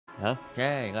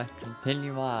Okay, let's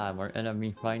continue on. We're gonna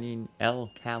be fighting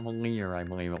El Cavalier, I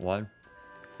believe it was.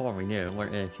 Before we do, we're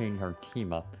gonna change our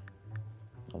team up.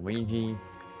 Luigi.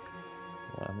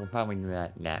 Well, we'll probably do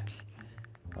that next.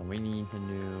 But we need to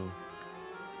do...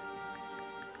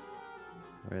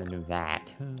 We're gonna do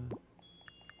that.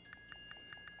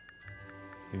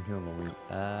 Luigi.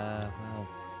 Well...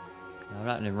 I'm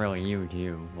not gonna really use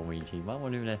you, Luigi, but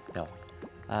we'll do this. No.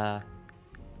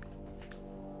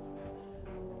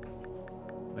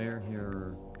 Where's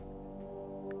your...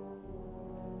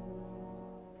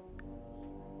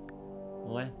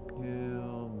 Let's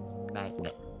do...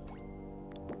 Magnet.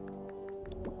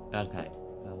 Okay,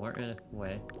 so we're gonna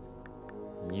switch.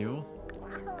 You.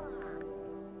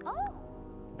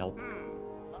 Nope.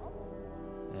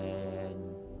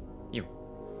 And... You.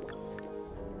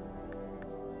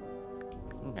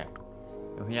 Okay.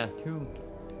 So we have two...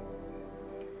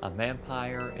 A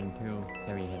vampire and two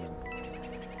heavy hitters.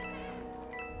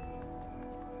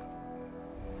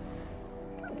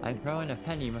 I'm throwing a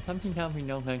penny, but something tells me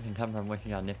no good can come from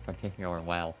wishing on this particular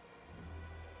well.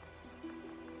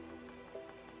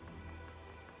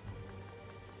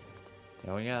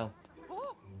 There we go.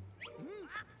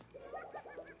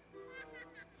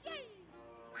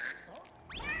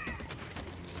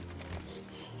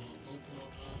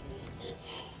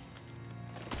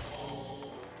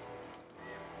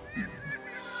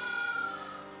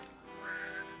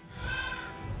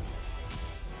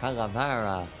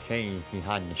 Calavera shades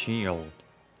behind the shield.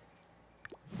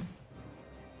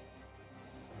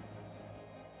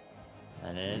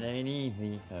 And it ain't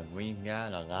easy, because we've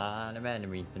got a lot of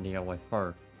enemies to deal with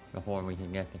first, before we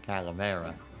can get to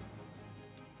Calavera.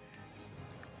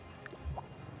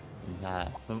 We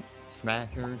got Foot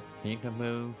Smashers,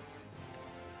 Peekaboo.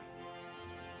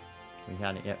 We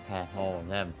gotta get past all of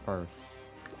them first.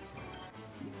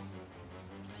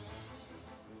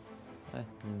 Let's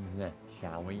do this,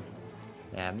 shall we?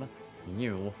 Them,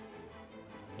 you,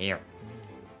 here.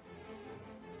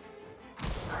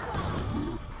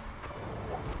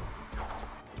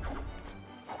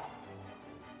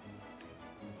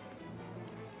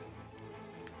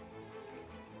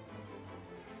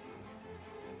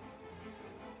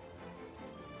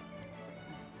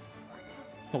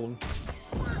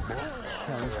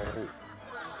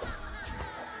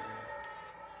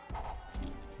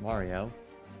 Mario,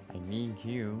 I need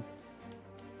you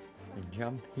to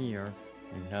jump here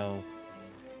and go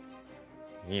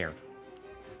here.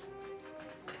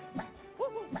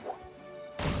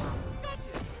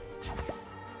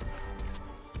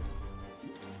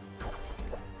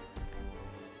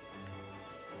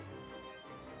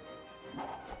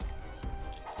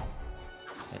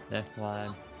 Hit this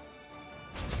one.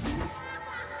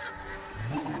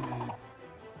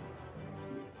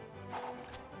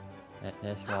 Hit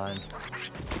this one.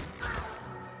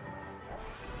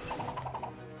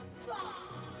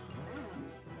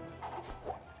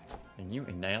 And you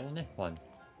can nail this one.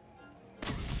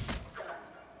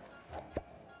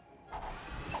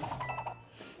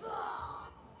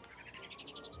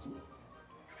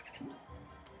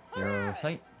 Your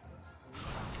sight.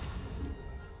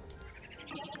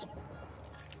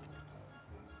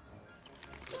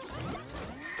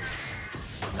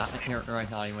 Not the character I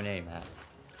thought he would aim at.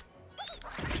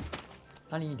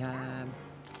 Honey time.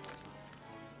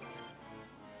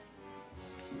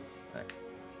 Okay.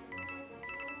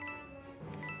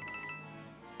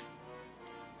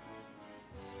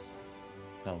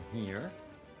 So here.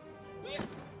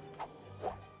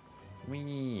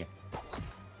 Wee.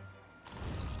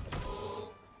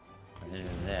 And then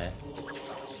this.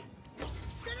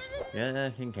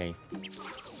 Just in case.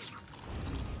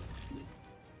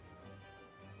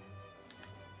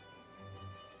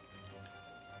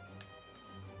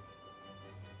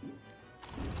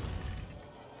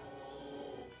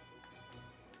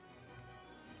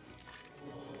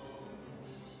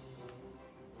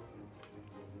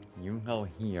 You go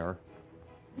here.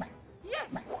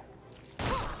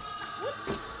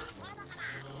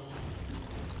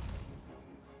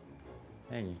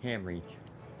 Hey, you can't reach.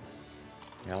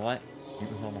 You know what? You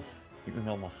can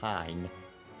go behind.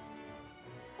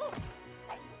 I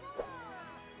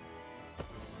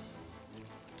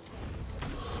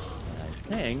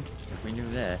think if we do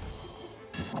this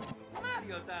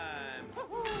Mario time.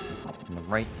 in the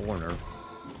right order.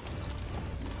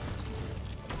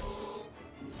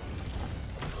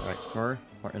 Alright, first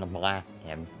we're gonna blast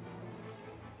him.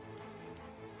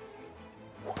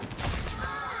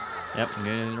 Yep, we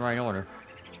did it in the right order.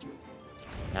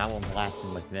 Now we'll blast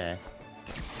him with this.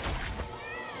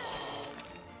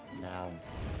 Now.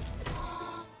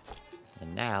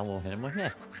 And now we'll hit him with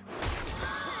this.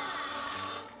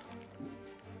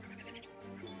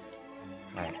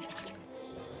 Alright.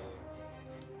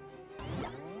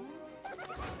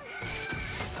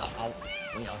 Uh-oh.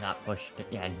 We all got pushed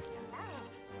again.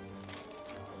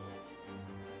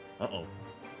 Uh-oh.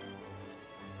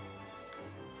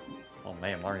 Oh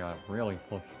man, Mario got really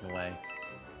pushed away.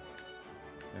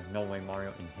 There's no way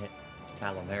Mario can hit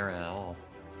Calavera at all.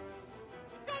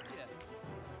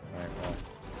 Alright, well.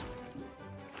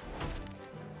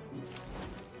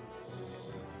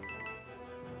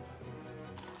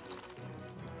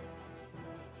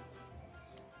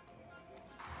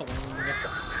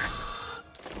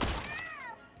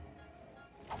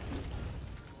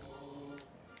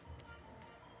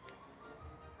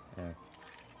 There.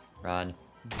 Run.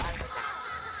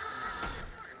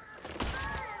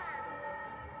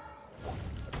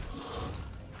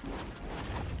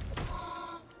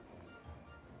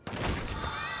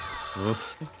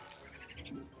 Whoops.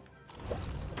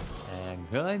 And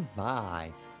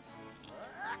goodbye.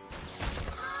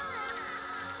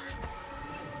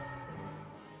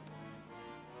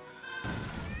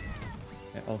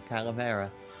 Oh, Calavera.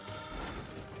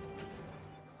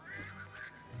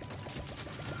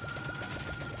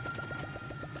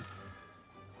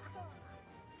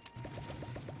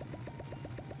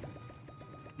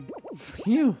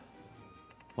 Phew!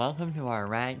 Welcome to our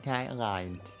Ragtag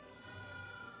Alliance.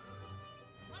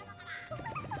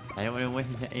 Anyone who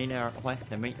wishes to aid our quest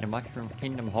to make the Mushroom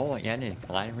Kingdom whole again is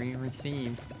gladly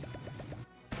received.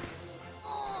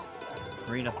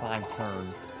 3 to 5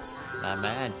 turns. Not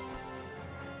bad.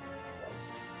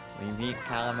 We beat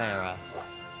Calavera.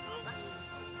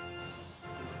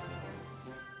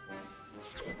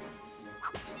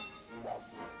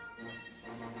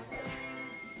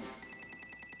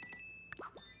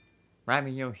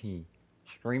 Rabbit Yoshi,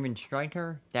 Screaming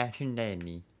Striker, Dashing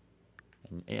Dandy.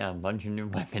 And yeah, a bunch of new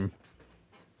weapons.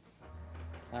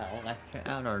 Well, let's check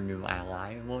out our new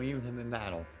ally and we'll use him in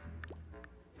battle.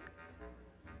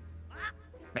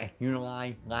 Best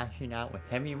utilize lashing out with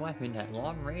heavy weapons at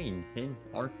long range. His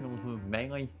arsenal includes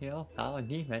melee skill, solid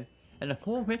defense, and a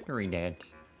full victory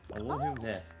dance. So we'll do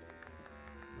this.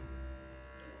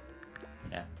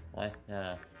 Yeah, let's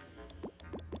so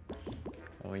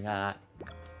we got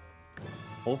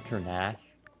Ultra Dash,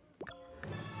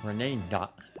 Grenade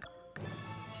Duck,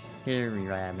 Scary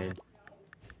Rabbit,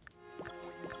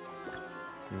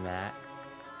 that,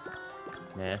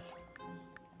 this,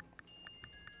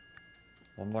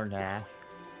 one more dash,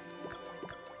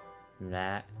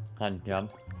 that, Hunt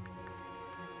Jump,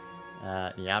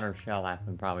 the outer shell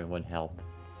weapon probably would help.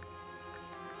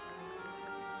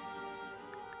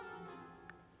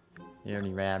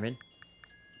 Scary Rabbit,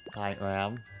 Tight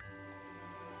Round,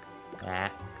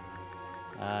 that,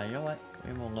 you know what,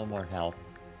 we want a little more health,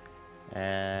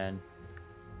 and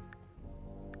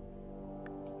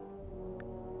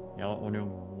you know what, we'll do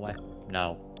what?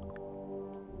 No.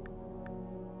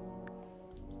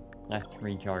 Let's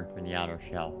recharge for the outer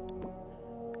shell.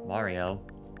 Mario.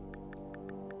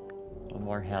 One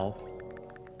more health.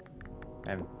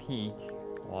 And Peach.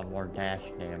 One more dash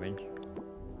damage.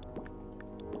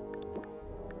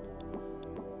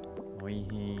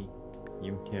 Luigi.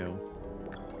 You too.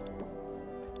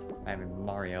 And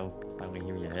Mario. I'm gonna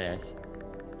give you this.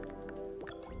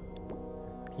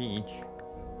 Peach.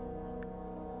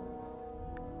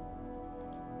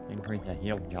 Increase the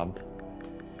heal jump.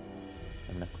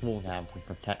 And the cooldown for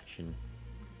protection.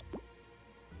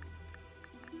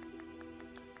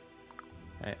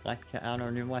 Alright, let's check out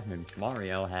our new weapons.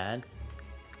 Mario had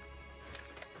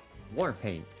War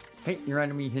Paint. Hit your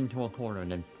enemies into a corner,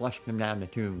 then flush them down the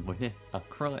tube with this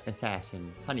acrylic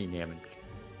assassin. Honey damage.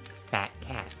 Fat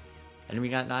cat. And we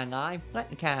got 9 lives. Let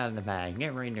the cat out of the bag.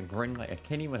 Get ready to grin like a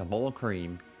kitty with a bowl of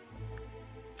cream.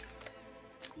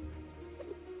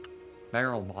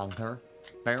 Barrel Bonker.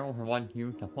 Barrels were once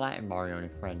used to flatten Mario and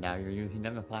his friend. Now you're using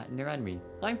them to flatten their enemy.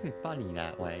 Life is funny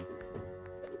that way.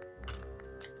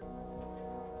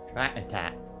 Trap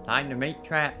attack. Time to make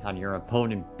traps on your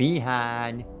opponent's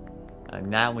behind. And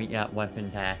now we got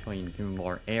weapon tackling 2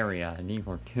 more area. And these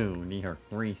were 2. These are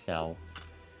 3 cells.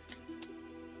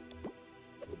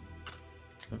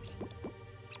 Oops.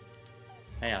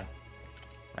 Hang on.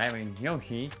 Grabbing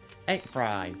Yoshi. Egg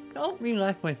fry. Don't be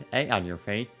left with egg on your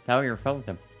face. Tell your foe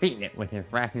to beat it with his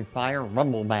rapid fire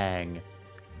RumbleBang.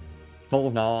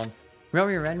 Bulldog. Throw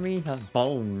your enemies a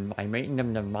bone by making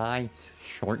them demise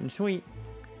short and sweet.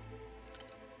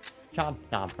 Chop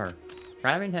Stopper.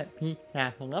 Rabbits at Peach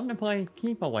Castle love to play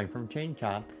keep away from Chain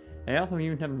Chomp. They also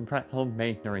use them to prep home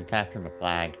base during capture the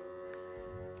flag.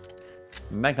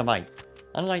 Megabyte.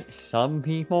 Unlike some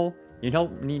people, you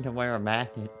don't need to wear a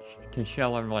mask to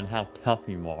show everyone how tough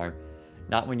you are.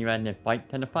 Not when you add this fight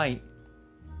to the fight.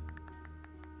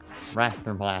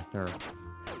 Raptor Blaster.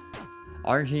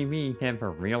 RGB can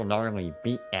for real gnarly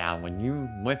beatdown when you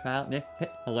whip out this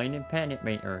pixelated panic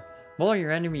maker. Blow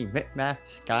your enemy bitmap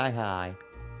sky high.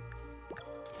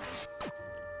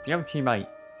 Yoshi Bite.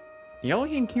 The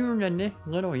only thing cuter than this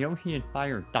little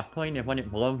Yoshi-inspired duckling is when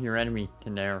it blows your enemy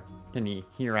to the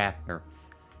hereafter.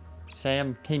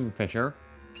 Sam Kingfisher.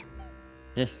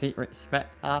 This secret spec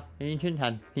op agent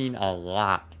has seen a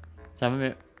lot. Some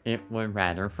of it would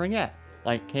rather forget,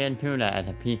 like canned tuna as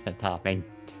a pizza topping.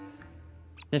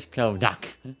 Disco Duck.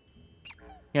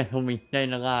 Guess we'll be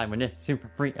staying alive when this super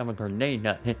freak of a grenade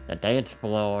nut hits the dance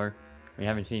floor. We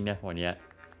haven't seen this one yet.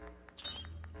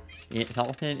 It's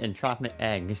salted and chocolate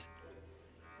eggs.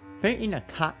 Faking a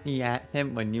cockney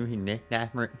accent when using this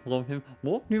Dasper explosive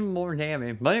won't do more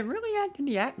damage, but it really adds to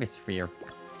the atmosphere.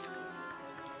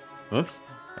 Oops.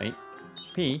 Wait.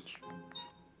 Peach.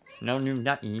 No new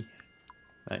ducky.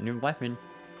 But new weapon.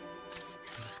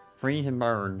 Freeze and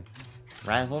burn.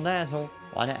 Razzle dazzle.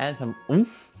 Wanna add some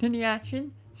oomph to the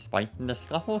action? Spike in the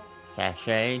scuffle.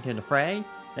 Sashay to the fray.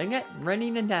 Then get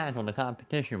ready to dazzle the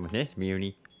competition with this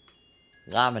beauty.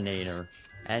 Laminator.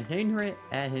 As dangerous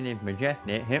as it is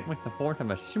majestic, hit with the force of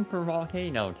a super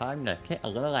volcano, time to kick a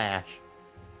little ash.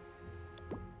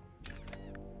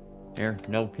 There's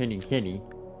no pity kitty.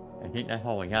 I think that's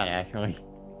all we got, actually.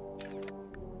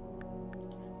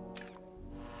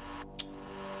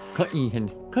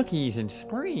 Cookies and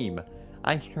scream.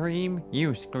 I scream,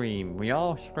 you scream. We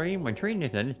all scream when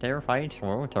treated in a terrified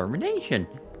swirl of termination.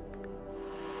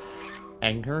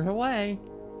 Anchors away.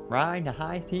 Ride the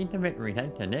high seas of victory,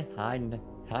 head to this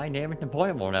high damage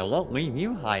deployable that won't leave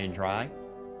you high and dry.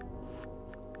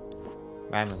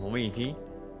 Rabbit Luigi.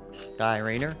 Sky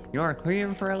Raider, you are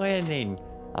cleared for a landing.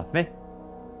 A fifth.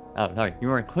 Oh, sorry,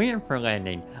 you are cleared for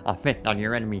landing. A fifth on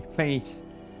your enemy's face.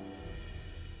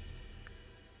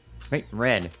 Bait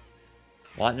Red.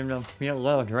 Want them to feel a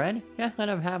little dread? Just let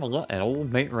them have a look at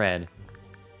old Bait Red.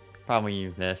 Probably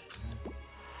use this.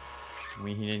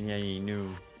 He didn't get any new...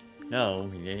 No,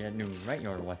 he didn't get a new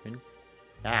regular weapon.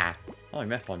 Ah, oh, I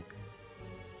missed one.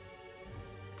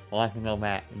 We'll have to go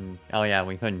back and... Oh yeah,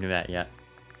 we couldn't do that yet.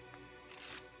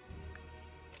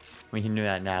 We can do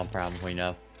that now, probably,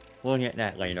 though. We'll get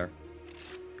that later.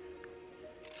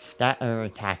 Statter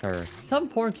Attacker. Some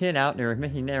poor kid out there is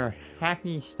missing their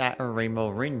happy Statter Rainbow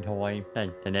Ring toy,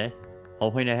 thanks to this.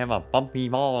 Hoping they have a bumpy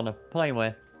ball to play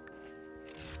with.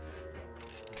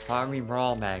 Harvey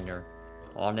Brawl Magner.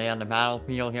 All day on the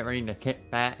battlefield, get ready to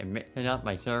kick back and mix it up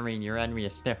by serving your enemy a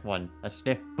stiff one. A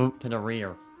stiff boot to the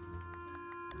rear.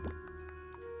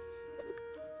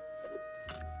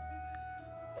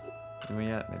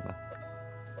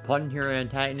 Plunge your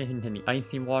antagonist into the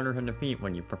icy waters of the feet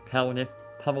when you propel this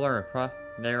pummeler across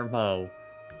their bow.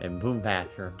 Then boom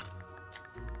patcher.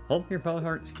 Hope your foes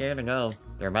aren't scared to go.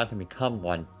 They're about to become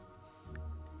one.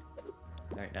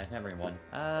 Alright, that's everyone.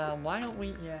 Why don't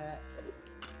we,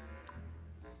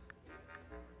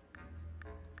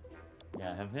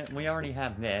 Yeah, we already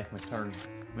have this, which turns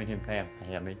with impact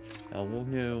damage. So we'll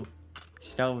do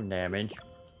stone damage.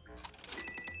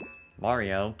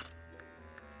 Mario.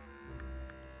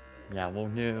 Yeah, we'll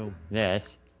do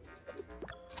this.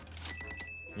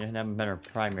 He doesn't have a better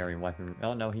primary weapon.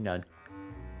 Oh no, he does.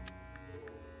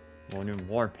 We'll do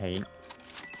War Paint.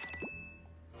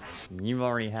 You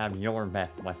already have your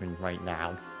best weapons right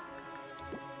now.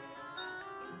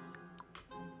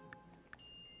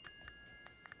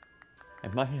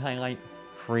 As much as I like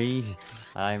Freeze,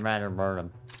 I'd rather burn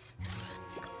him.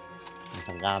 It's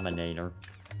a Laminator.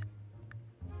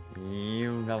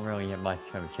 You don't really have much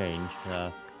of a change,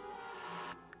 so...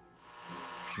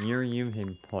 You're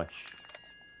using Push.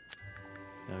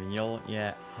 So you'll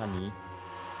get Honey.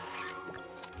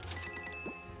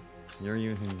 You're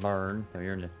using Burn, so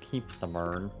you're gonna keep the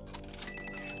Burn.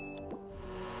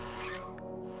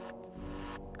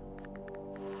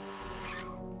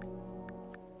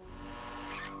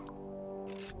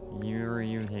 You're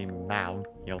using Mount,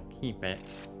 you'll keep it.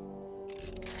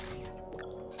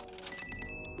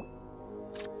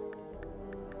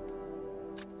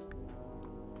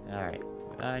 Alright,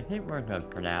 I think we're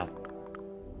good for now.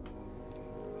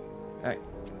 Alright.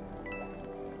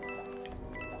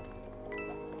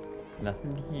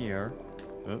 Nothing here.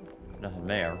 Oop, nothing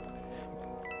there.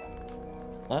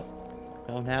 Oh,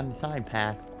 go down the side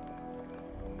path.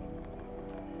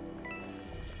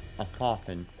 A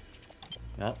coffin.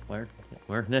 Oh,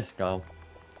 where'd this go?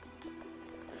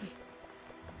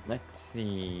 Let's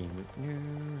see.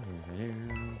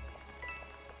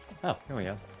 Oh, here we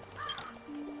go.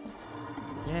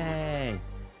 Yay!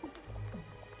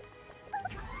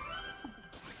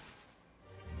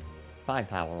 5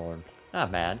 power orbs.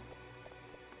 Not bad.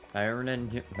 Better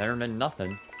than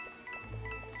nothing.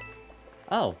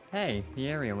 Oh, hey, the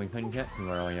area we couldn't get to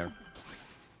earlier.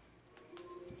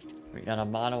 We got a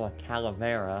model of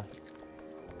Calavera.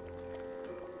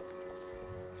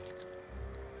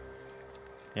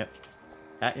 Yep.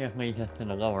 That just leads us to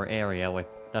the lower area, which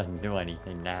doesn't do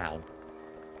anything now.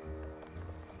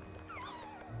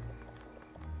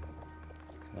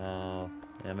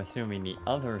 I'm assuming the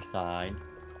other side.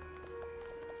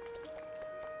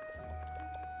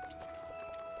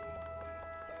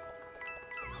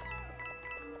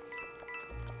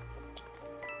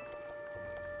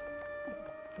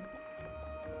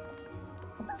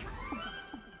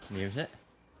 Music.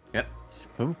 Yep.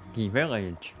 Spooky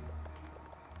Village.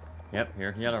 Yep,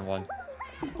 here's the other one.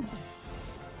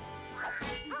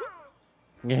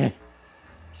 Yeah.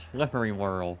 Slippery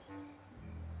World.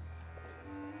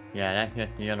 Yeah, that's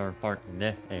just the other part of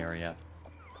this area.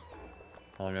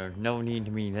 So there's no need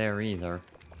to be there either.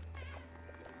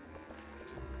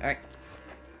 Alright.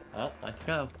 Well, let's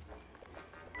go.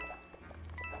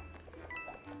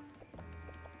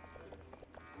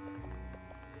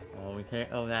 Well, we can't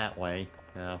go that way,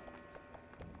 so.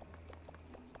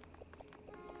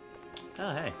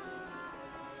 Oh, hey.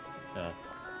 So.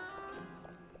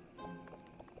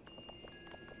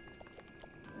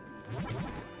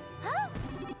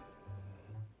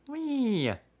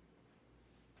 Whee!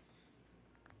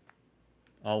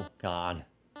 Oh, God.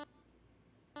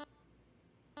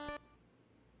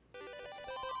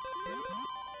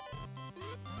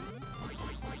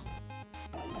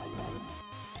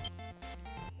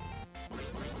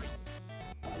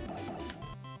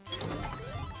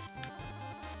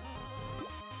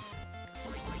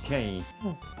 Okay.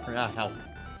 Forgot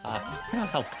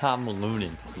how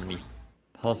convoluted these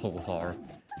puzzles are.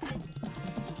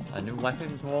 A new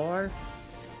weapon for...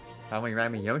 Probably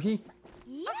Rabbids Yoshi?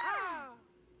 Yeah!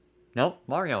 Nope,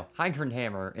 Mario. Hydrant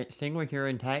Hammer. It distinguishes your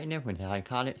antagonist with an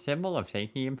iconic symbol of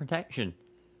safety and protection.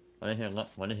 What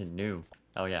does it do?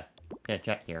 Oh yeah. Yeah,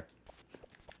 check here.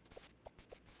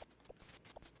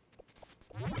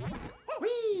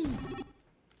 Whee!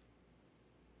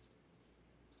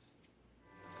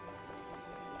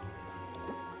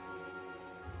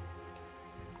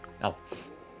 Oh.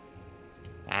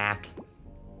 Back.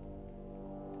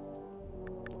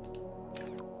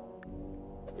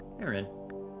 You're in.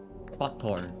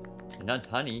 Popcorn. It does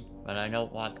honey, but I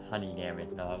don't want honey damage,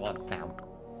 no, I want pound.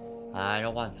 I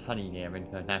don't want honey damage,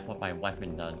 because that's what my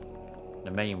weapon does.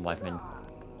 The main weapon.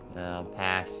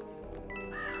 Pass.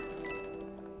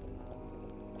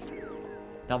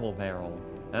 Double barrel.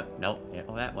 Nope, can't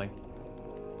go that way.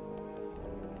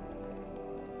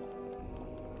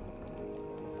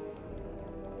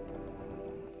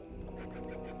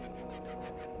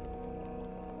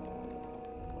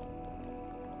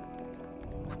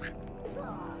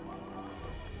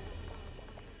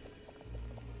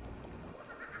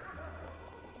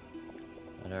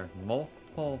 There's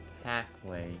multiple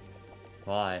pathways,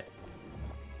 but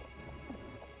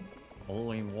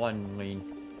only one leads,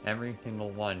 every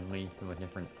single one leads to a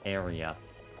different area.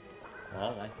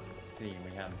 Well, let's see,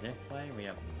 we have this way, we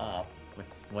have up, which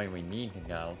is the way we need to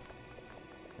go.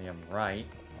 We have right,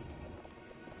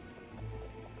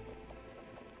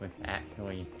 which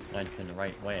actually led to the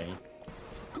right way.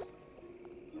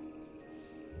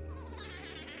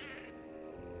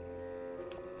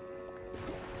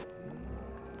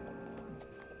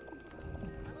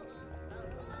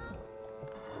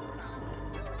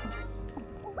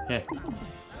 Okay.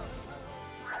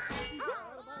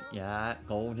 Yeah,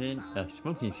 golden, the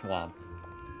spooky swamp.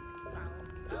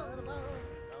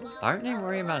 Aren't they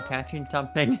worried about catching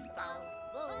something?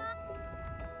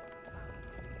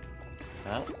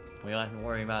 Well, we don't have to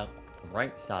worry about the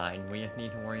right side. We just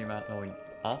need to worry about going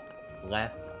up,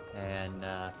 left, and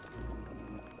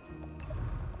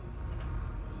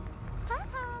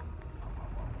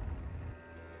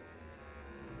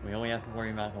we only have to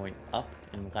worry about going up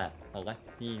and left.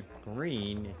 Select the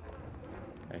green.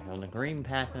 Okay, so the green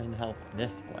path doesn't help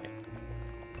this way.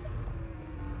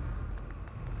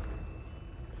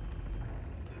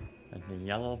 Does the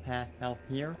yellow path help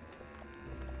here?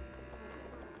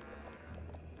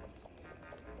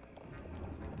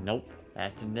 Nope,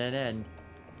 that's a dead end.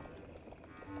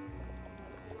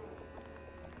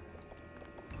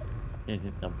 Is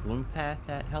it the blue path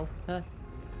that helps us?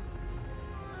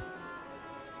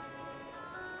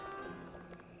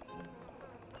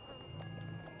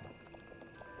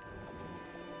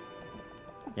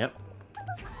 Yep.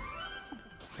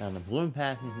 Now the blue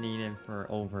path is needed for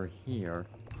over here.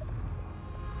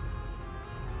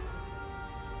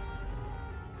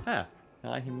 Huh.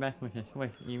 Now I can mess with the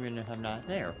switch even if I'm not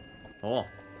there. Cool.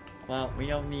 Well, we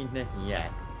don't need this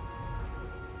yet.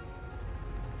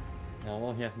 No,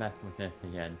 we'll just mess with this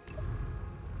again.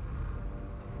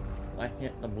 Let's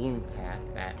get the blue pack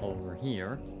back over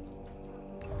here.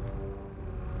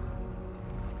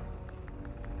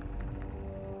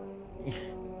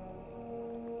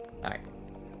 Alright,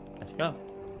 let's go.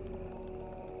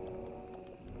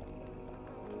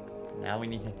 Now we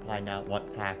need to find out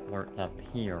what pack works up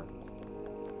here.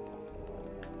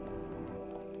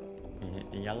 Is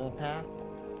it the yellow pack?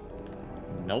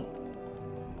 Nope.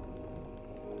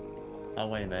 Oh,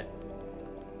 wait a minute.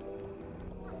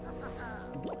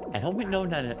 I hope we know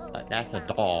that that's a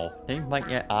doll. Things might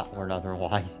get awkward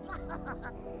otherwise.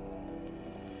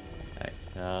 Alright,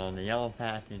 so the yellow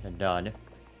pack is a dud.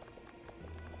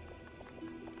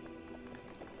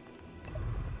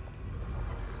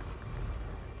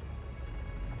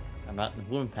 How about the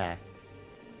blue pack?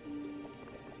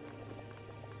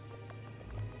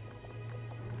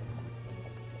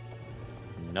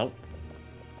 Nope.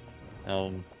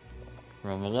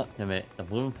 From the look of it, the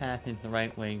blue pack is the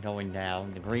right way going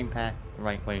down, the green pack is the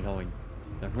right way going...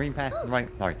 The green pack is right...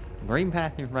 Sorry. The green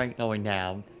pack is right going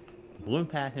down, the blue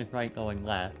pack is right going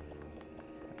left.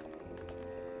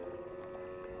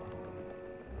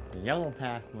 The yellow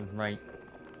pack was right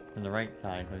to the right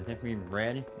side, but if we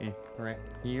red is correct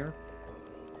here.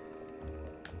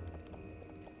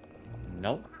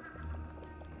 Nope.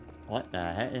 What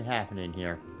the heck is happening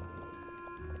here?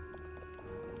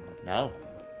 No.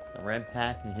 The red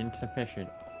pack is insufficient.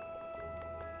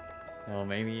 So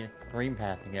maybe it's green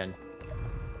pack again.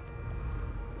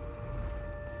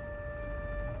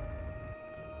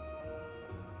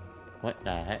 What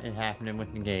the heck is happening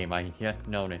with the game? I just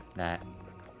noticed that.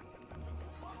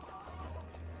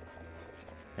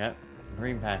 Yep,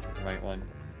 green pack is the right one.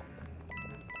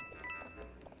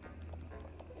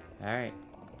 Alright.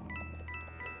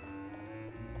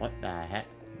 What the heck?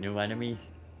 New enemies?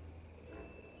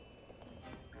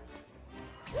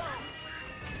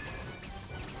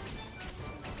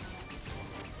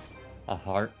 A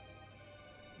heart.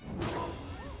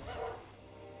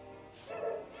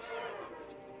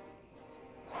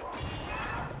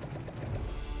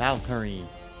 Valkyrie.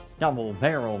 Double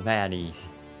barrel baddies.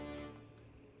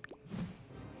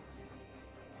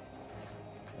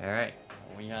 Alright,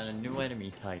 we got a new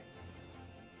enemy type.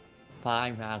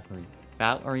 5 Valkyrie.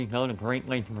 Valkyrie go to great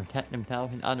lengths to protect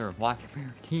themselves and others. Watch for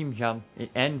your team jump. It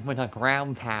ends with a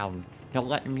ground pound. Don't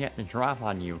let them get the drop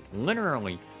on you.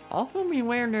 Literally. Also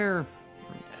beware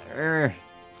their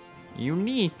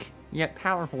unique yet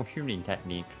powerful shooting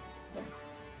technique.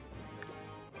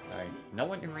 Alright, no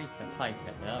one can reach the pipe.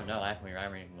 No, actually,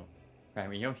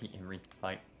 Yoshi can reach the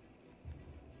pipe.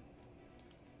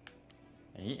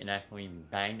 And he can actually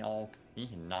bang he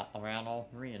can knock around all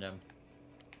 3 of them.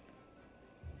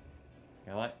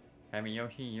 You know what?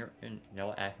 Yoshi, you're in... You know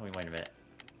what? Actually, wait a minute.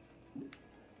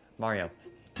 Mario,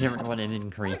 give everyone an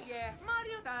increase. Oh yeah,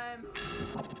 Mario time!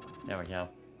 There we go.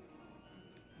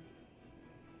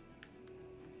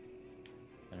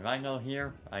 And if I go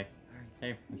here, I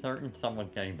say for certain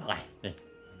someone's getting blasted.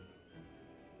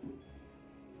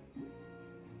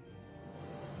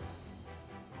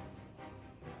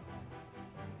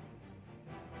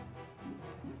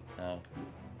 So,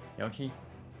 Yoshi,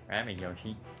 Rabbids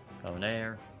Yoshi, go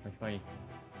there, which way?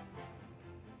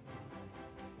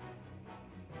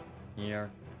 Here,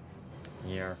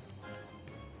 here,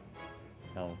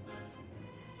 go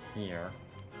here.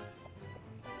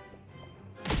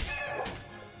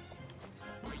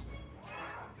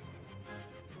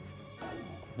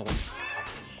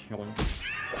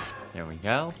 There we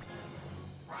go.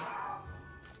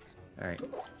 Alright.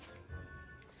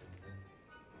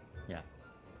 Yeah.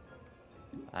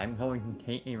 I'm going to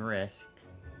take a risk.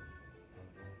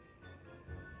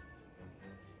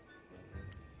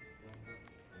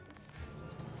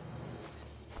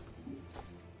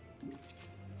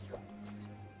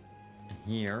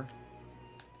 Here.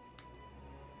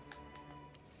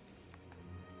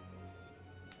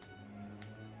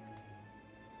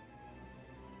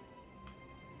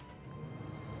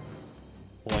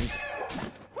 One.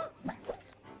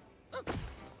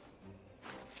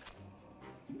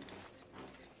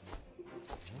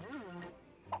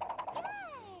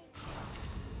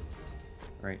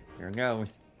 Right, here it goes.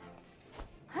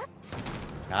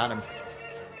 Got him.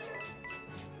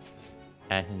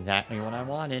 That's exactly what I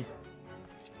wanted.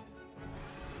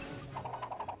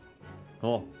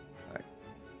 Cool. Alright.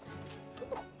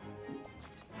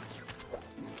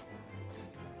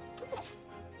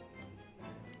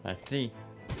 Let's see.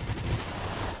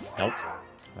 Nope.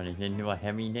 But it didn't do a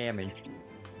heavy damage.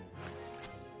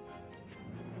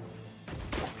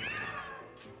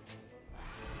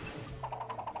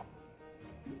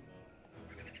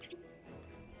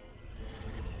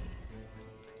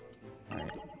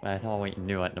 That's all we can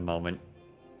do at the moment.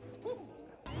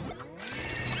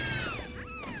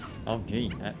 Oh gee,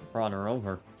 that brought her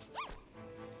over.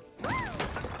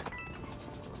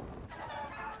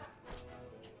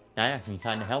 That actually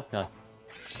kinda helped us.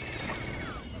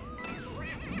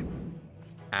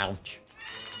 Ouch.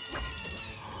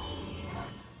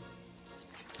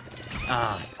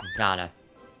 Ah, got her.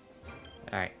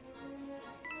 Alright.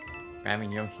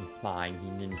 Grabbing Yoshi's fine, he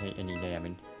didn't take any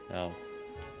damage, so...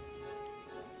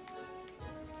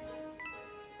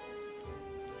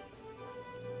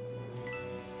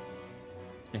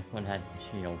 This one has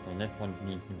the shield, so this one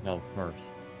needs to go first.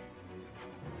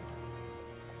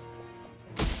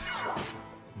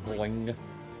 Boing.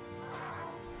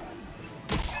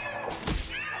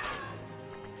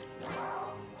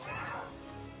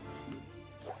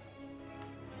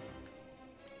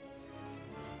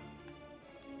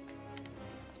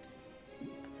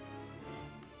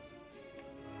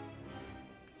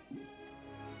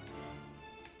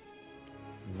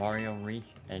 Mario reach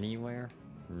anywhere?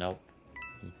 Nope.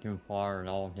 He's too far at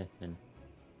all distance.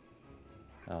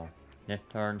 So, this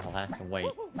turn he'll have to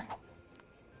wait.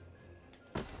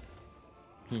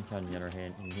 Peach, on the other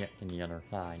hand, can get to the other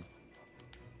side.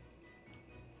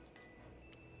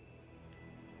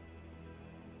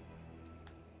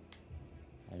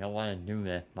 I don't want to do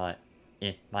this, but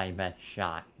it's my best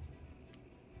shot.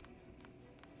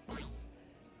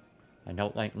 I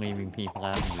don't like leaving people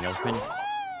out in the open.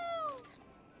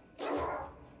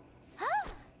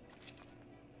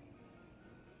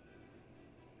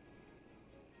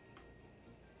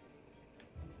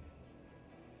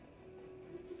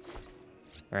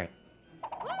 Right.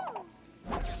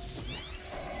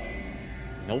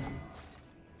 Nope.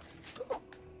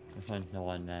 This one's the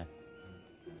one that...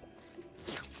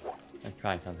 Let's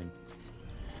try something.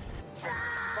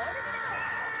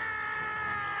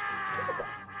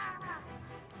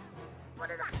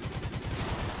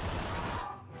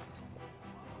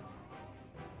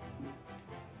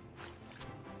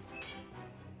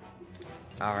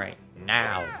 Alright,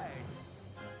 now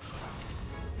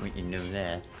we can do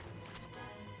this.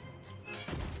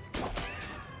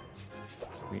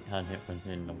 Because it was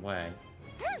in the way.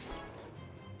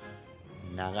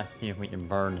 Now let's see if we can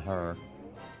burn her.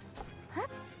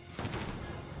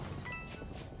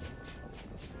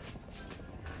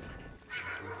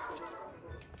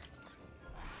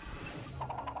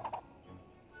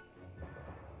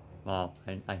 Well,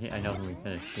 I think I know who we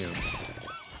gonna shoot.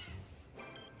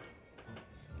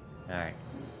 Alright.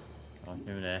 I'll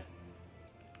do this.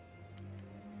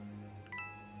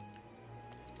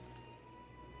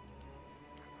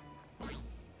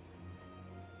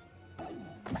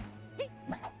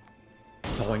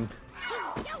 Boink.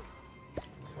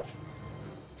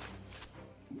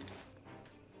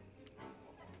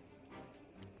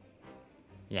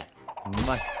 Yeah,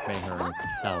 much bigger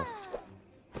itself.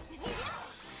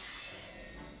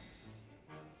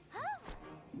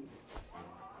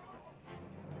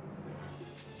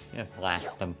 Just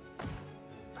blast them.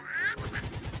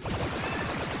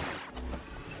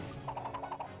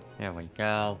 There we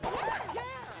go.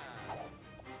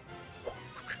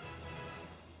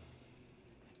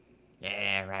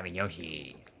 Yeah, Rabbid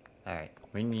Yoshi. Alright,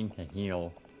 we need to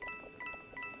heal.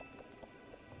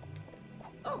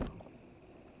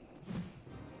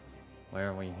 Where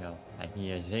are we go? I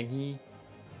see a Ziggy.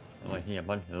 Oh, I see a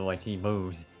bunch of... Oh, I see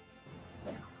Boos.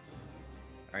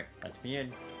 Alright, let's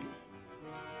begin.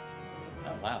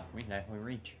 Oh wow, we can actually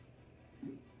reach.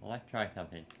 Well, let's try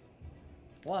something.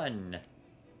 1,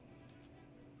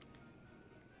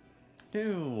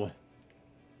 2,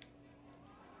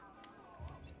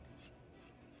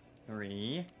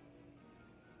 3,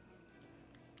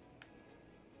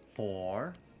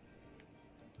 4.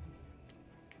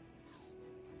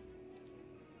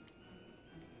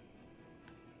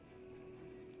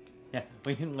 Yeah,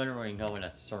 we can literally go in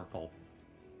a circle.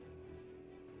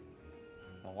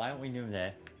 Well, why don't we do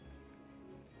this?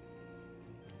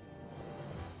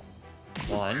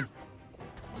 1,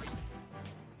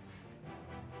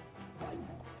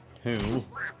 2,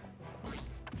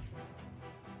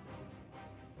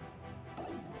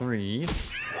 3,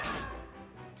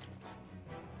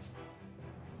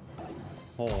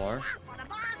 4.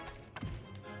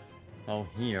 Oh,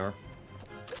 here.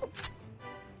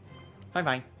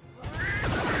 Bye-bye.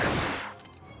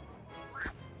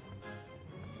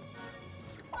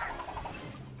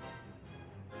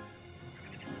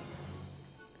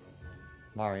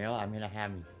 Mario, I'm gonna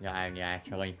have you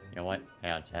actually. You know what?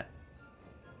 Hang on a sec.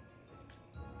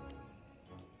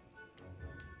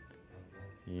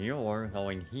 You're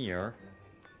going here.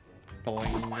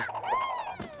 Going.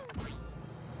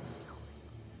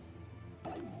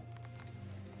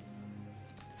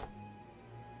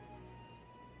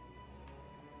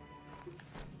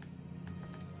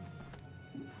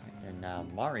 Now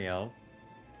Mario.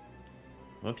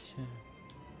 Whoops.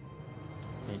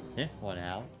 Take this one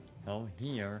out. Go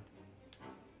here.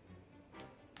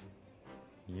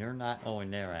 You're not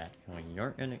going there actually.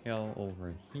 You're gonna go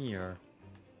over here.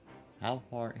 How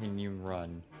far can you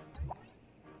run?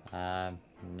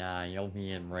 Nah, you'll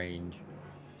be in range.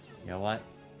 You know what?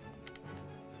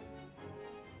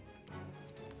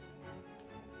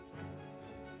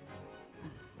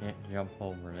 Can't jump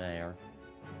over there.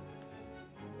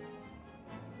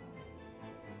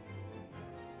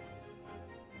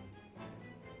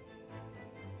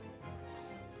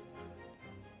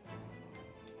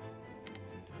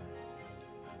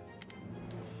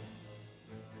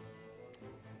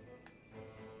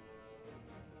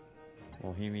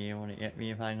 Will he be able to get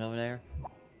me if I go there?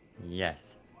 Yes.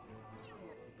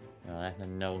 No, that's a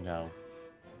no-go.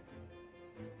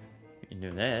 We can do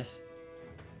this.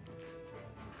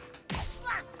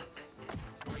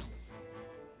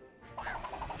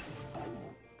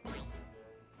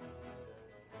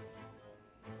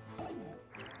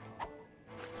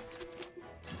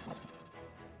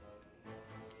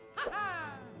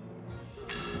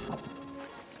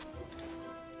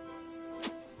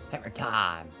 Every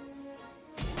time.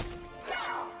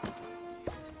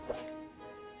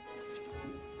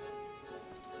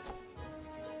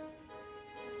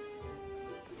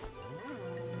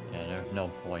 Yeah, there's no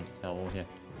point, so we'll just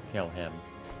kill him.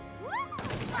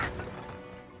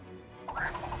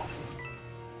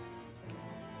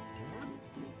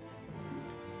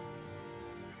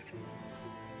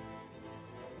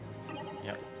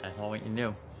 Yep, that's all we can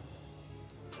do.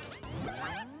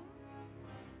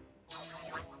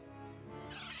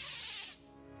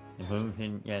 The Boo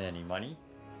didn't get any money.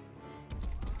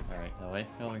 Alright, so let's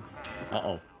go.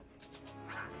 Uh-oh.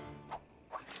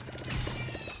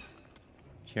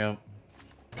 Jump.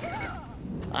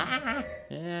 Ah!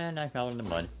 And I fell in the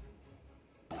mud.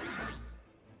 I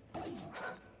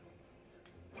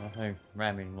think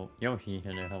Rabbids Yoshi's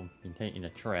gonna help me taking a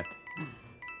trip.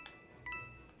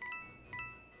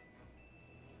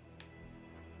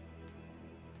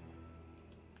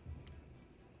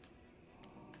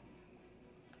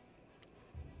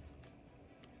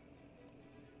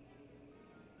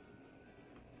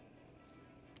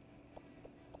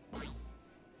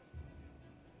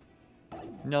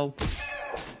 Nope.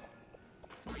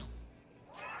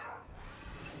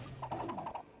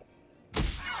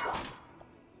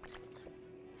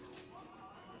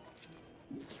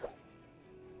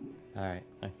 Alright,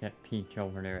 let's get Peach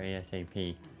over there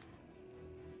ASAP.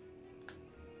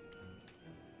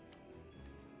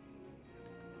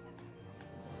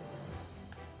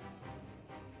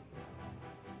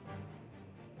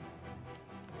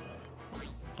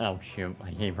 Oh shoot,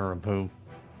 I gave her a boo.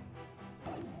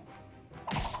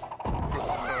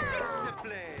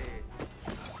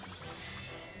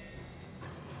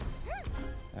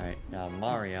 Alright, now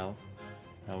Mario.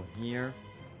 Go here.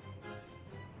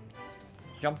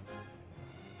 Jump.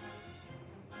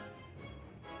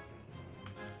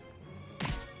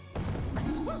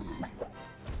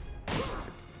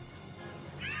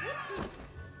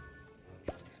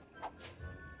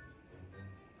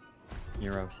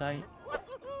 Hero sight.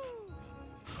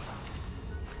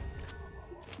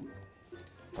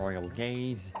 Royal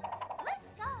gaze.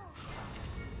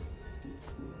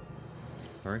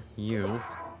 For you.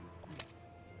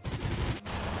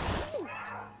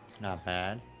 Not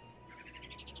bad.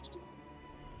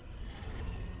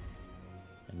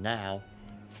 And now.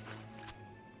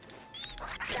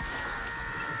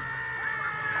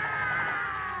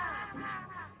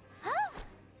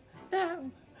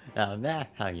 Now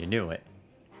that's how you do it.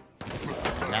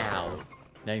 Now,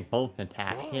 they both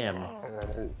attack him.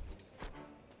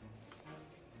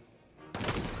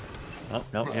 Oh,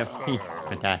 no, yep, he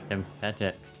attacked him. That's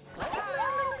it.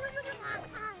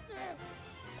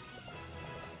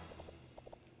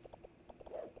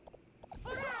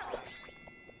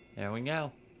 There we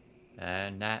go.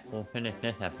 And that will finish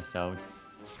this episode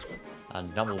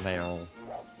on Double Barrel.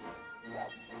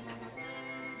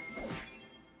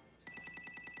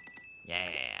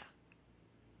 Yeah.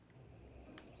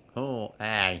 Cool.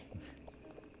 Hey.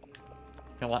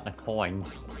 I want the coins.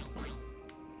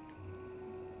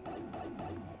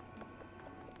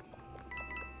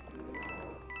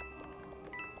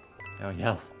 There we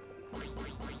go.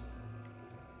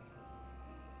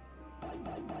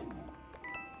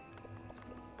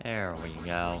 There we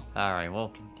go. Alright, we'll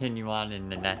continue on in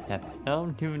the next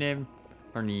episode. Tune in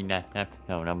for the next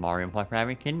episode of Mario plus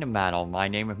Rabbids Kingdom Battle. My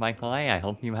name is Michael A. I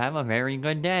hope you have a very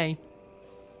good day.